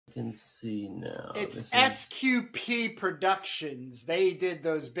can see now. It's This is SQP Productions. They did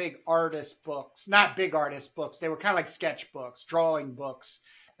those big artist books. Not big artist books. They were kind of like sketch books, drawing books,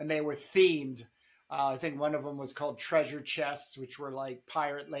 and they were themed. I think one of them was called Treasure Chests, which were like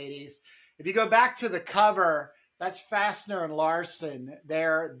pirate ladies. If you go back to the cover, that's Fastener and Larson.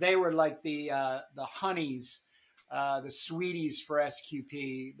 They were like the honeys, the sweeties for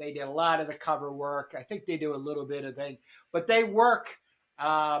SQP. They did a lot of the cover work. I think they do a little bit of thing, but they work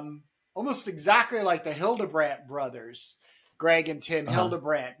almost exactly like the Hildebrandt brothers, Greg and Tim uh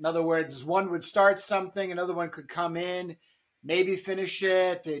Hildebrandt. In other words, one would start something, another one could come in, maybe finish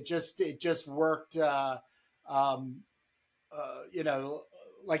it. It just worked. Um, you know,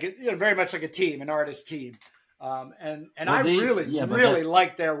 like very much like a team, an artist team. And well I they really yeah, but really that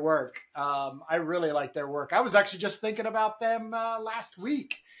like their work. I really like their work. I was actually just thinking about them last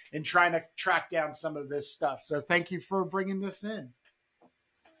week and trying to track down some of this stuff. So thank you for bringing this in.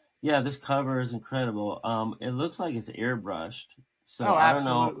 yeah, this cover is incredible. It looks like it's airbrushed, so Oh,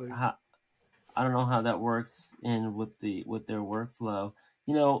 absolutely. I don't know how that works in with their workflow.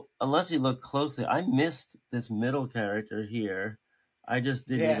 You know, unless you look closely, I missed this middle character here. I just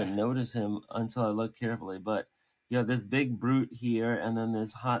didn't Yeah. even notice him until I looked carefully. But you have this big brute here, and then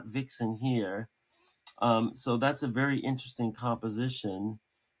this hot vixen here. So that's a very interesting composition,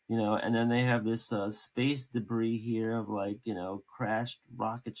 you know. And then they have this space debris here of like crashed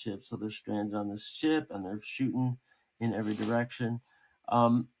rocket ships. So they're stranded on this ship, and they're shooting in every direction.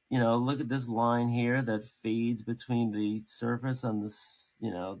 Look at this line here that fades between the surface and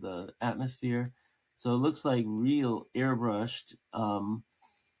the atmosphere. So it looks like real airbrushed. And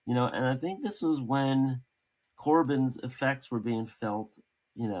I think this was when Corbin's effects were being felt,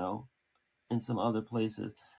 you know, in some other places.